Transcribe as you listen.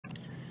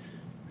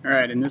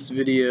Alright, in this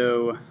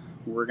video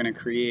we're going to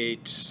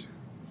create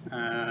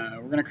a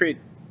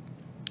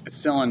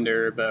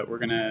cylinder, but we're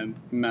going to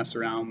mess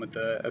around with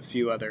a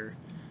few other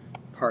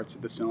parts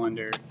of the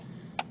cylinder.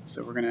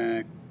 So we're going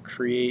to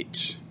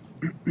create,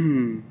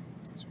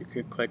 so we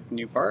could click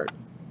New Part,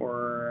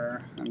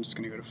 or I'm just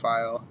going to go to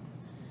File,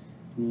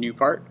 New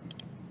Part.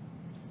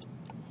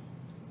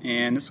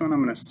 And this one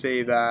I'm going to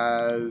save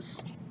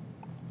as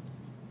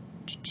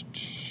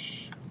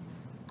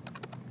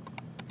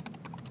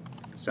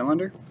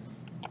cylinder.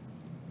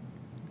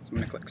 So I'm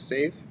going to click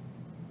Save.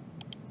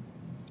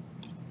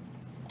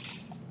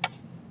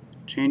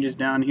 Changes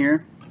down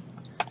here,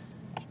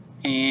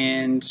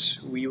 and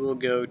we will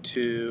go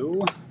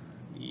to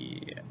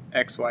the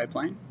XY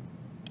plane.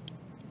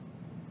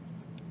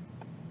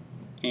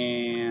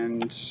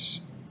 And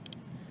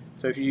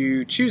so if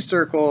you choose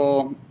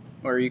circle,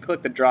 or you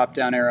click the drop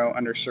down arrow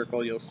under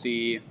circle, you'll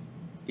see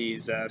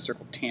these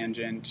circle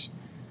tangent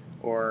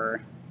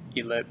or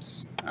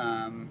ellipse.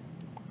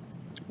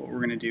 What we're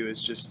going to do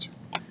is just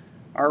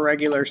our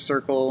regular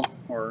circle,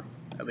 or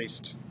at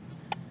least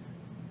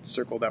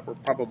circle that we're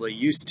probably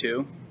used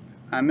to.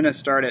 I'm going to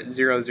start at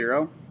 0,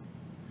 0,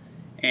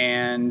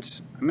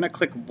 and I'm going to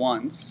click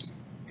once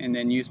and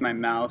then use my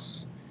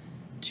mouse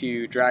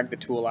to drag the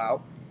tool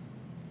out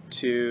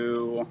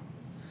to,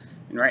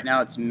 and right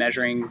now it's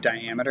measuring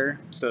diameter.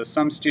 So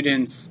some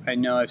students I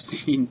know I've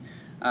seen,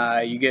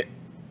 you get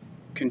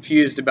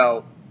confused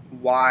about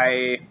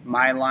why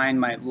my line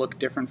might look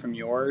different from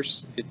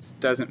yours. It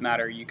doesn't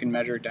matter. You can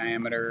measure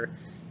diameter,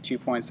 2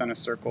 points on a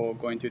circle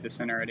going through the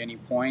center at any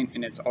point,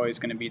 and it's always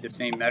going to be the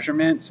same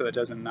measurement, so it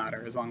doesn't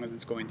matter as long as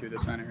it's going through the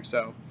center.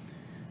 So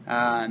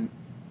I'm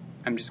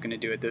just going to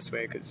do it this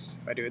way, because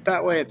if I do it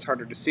that way it's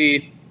harder to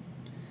see.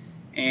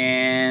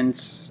 And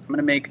I'm going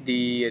to make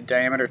the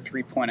diameter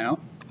 3.0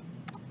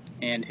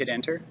 and hit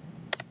enter.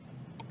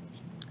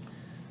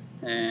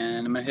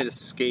 And I'm going to hit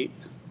escape,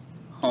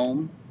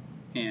 home,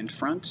 and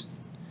front.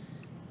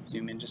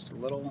 Zoom in just a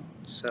little.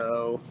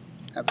 So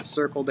I have a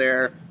circle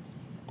there,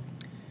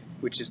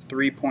 which is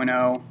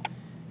 3.0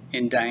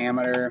 in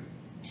diameter.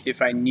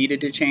 If I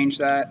needed to change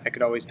that, I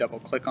could always double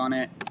click on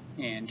it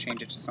and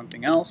change it to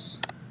something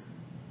else.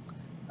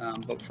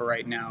 But for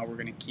right now, we're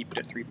going to keep it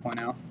at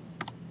 3.0.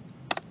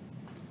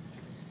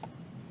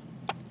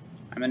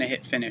 I'm going to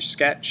hit finish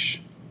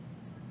sketch,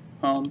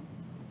 home,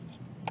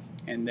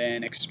 and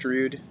then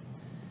extrude.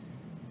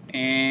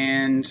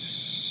 And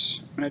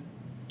I'm going to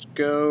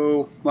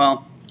go,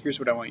 well, here's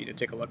what I want you to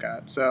take a look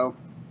at. So,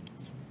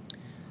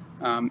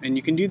 and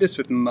you can do this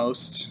with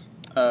most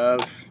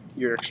of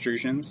your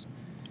extrusions.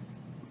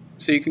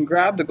 So you can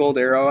grab the gold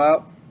arrow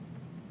out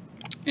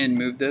and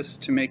move this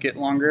to make it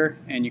longer,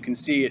 and you can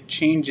see it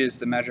changes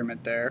the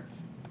measurement there.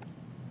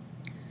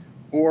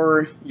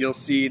 Or you'll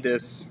see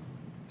this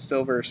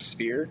silver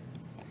sphere.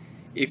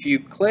 If you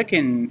click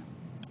and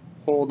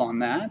hold on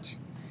that,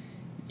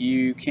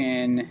 you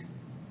can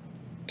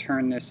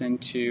turn this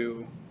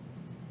into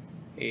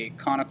a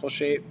conical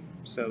shape,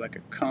 so like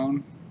a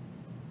cone,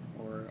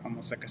 or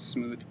almost like a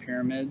smooth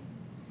pyramid.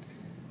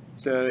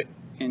 So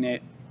in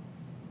it,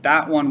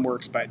 that one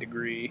works by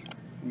degree,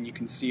 and you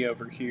can see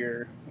over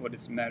here what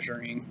it's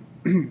measuring.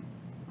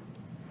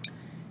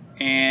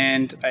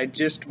 And I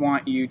just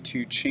want you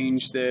to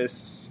change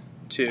this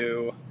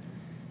to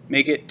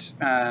make it,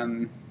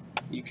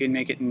 you can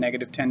make it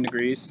negative 10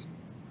 degrees.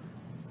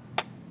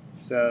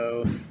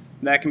 So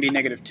that can be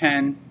negative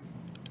 10.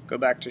 Go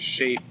back to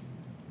shape,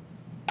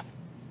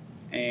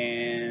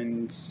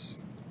 and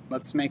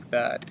let's make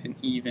that an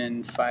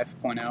even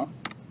 5.0.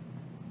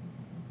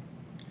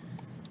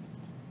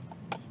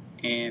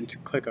 And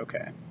click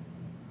OK.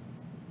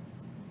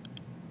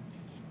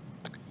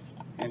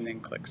 And then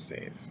click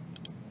Save.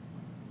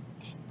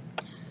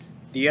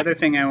 The other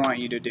thing I want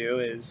you to do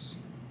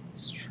is,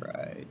 let's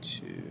try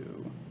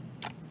to,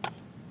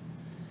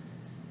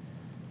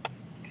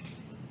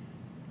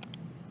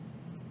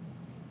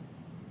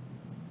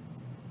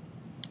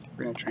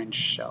 we're going to try and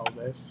shell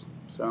this.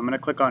 So I'm going to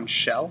click on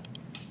Shell,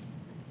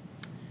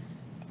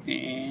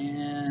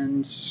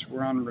 and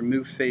we're on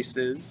Remove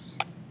Faces.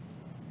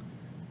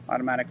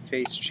 Automatic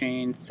face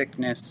chain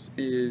thickness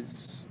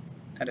is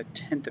at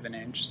 1/10 of an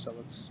inch, so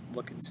let's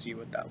look and see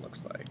what that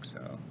looks like.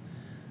 So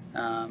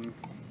now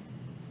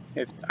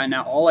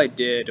all I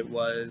did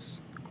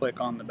was click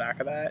on the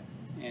back of that,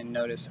 and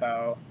notice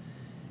how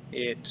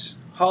it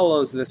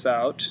hollows this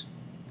out,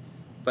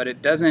 but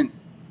it doesn't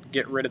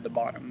get rid of the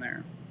bottom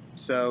there.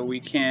 So we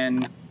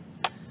can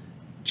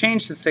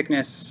change the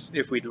thickness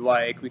if we'd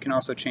like. We can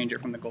also change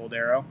it from the gold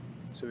arrow,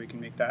 so we can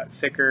make that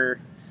thicker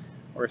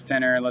or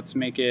thinner. Let's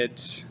make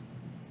it,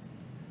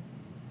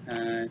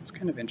 it's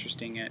kind of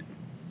interesting at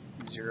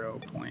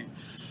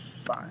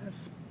 0.5.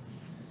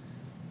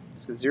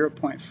 So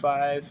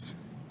 0.5,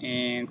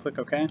 and click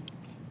OK.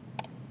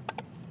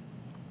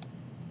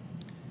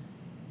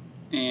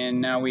 And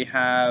now we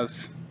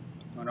have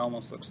what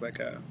almost looks like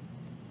a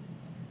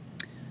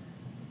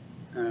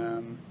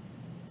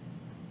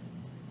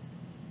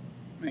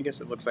I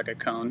guess it looks like a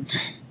cone.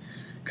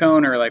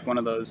 Cone, or like one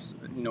of those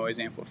noise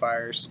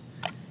amplifiers.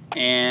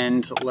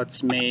 And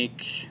let's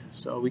make,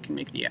 so we can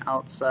make the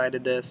outside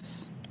of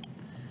this,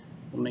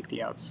 we'll make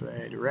the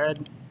outside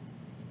red.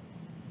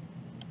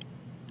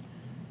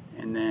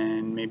 And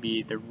then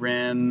maybe the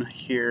rim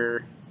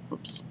here,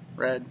 whoops,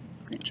 red,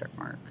 green check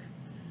mark.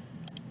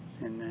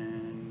 And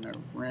then the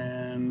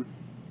rim,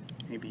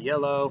 maybe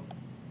yellow.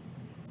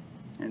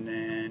 And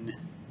then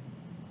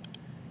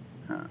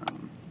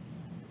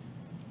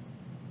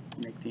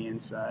make the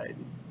inside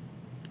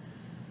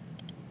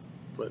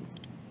blue.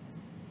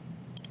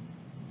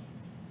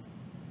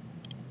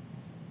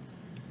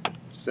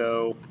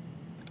 So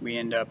we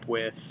end up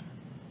with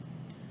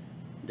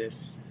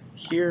this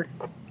here,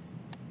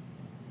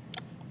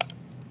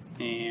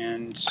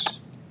 and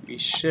we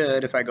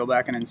should, if I go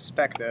back and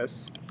inspect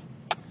this,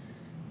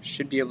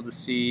 should be able to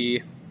see,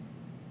 if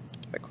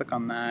I click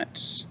on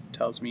that, it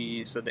tells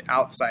me, so the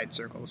outside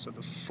circle, so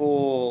the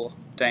full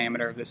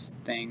diameter of this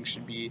thing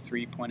should be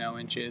 3.0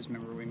 inches.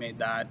 Remember we made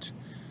that.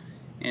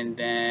 And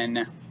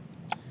then,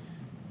 I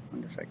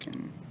wonder if I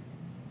can,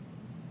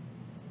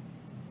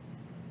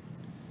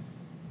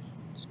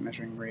 it's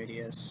measuring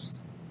radius,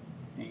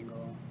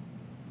 angle.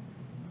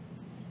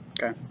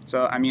 Okay,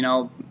 so I mean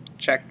I'll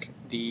check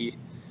the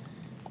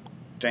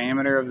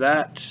diameter of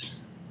that,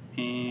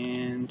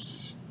 and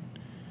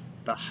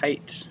the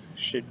height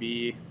should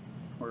be,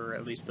 or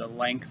at least the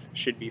length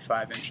should be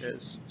 5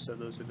 inches. So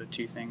those are the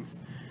two things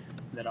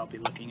that I'll be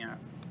looking at.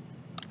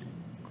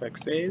 Click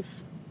Save,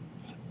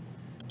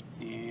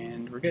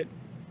 and we're good.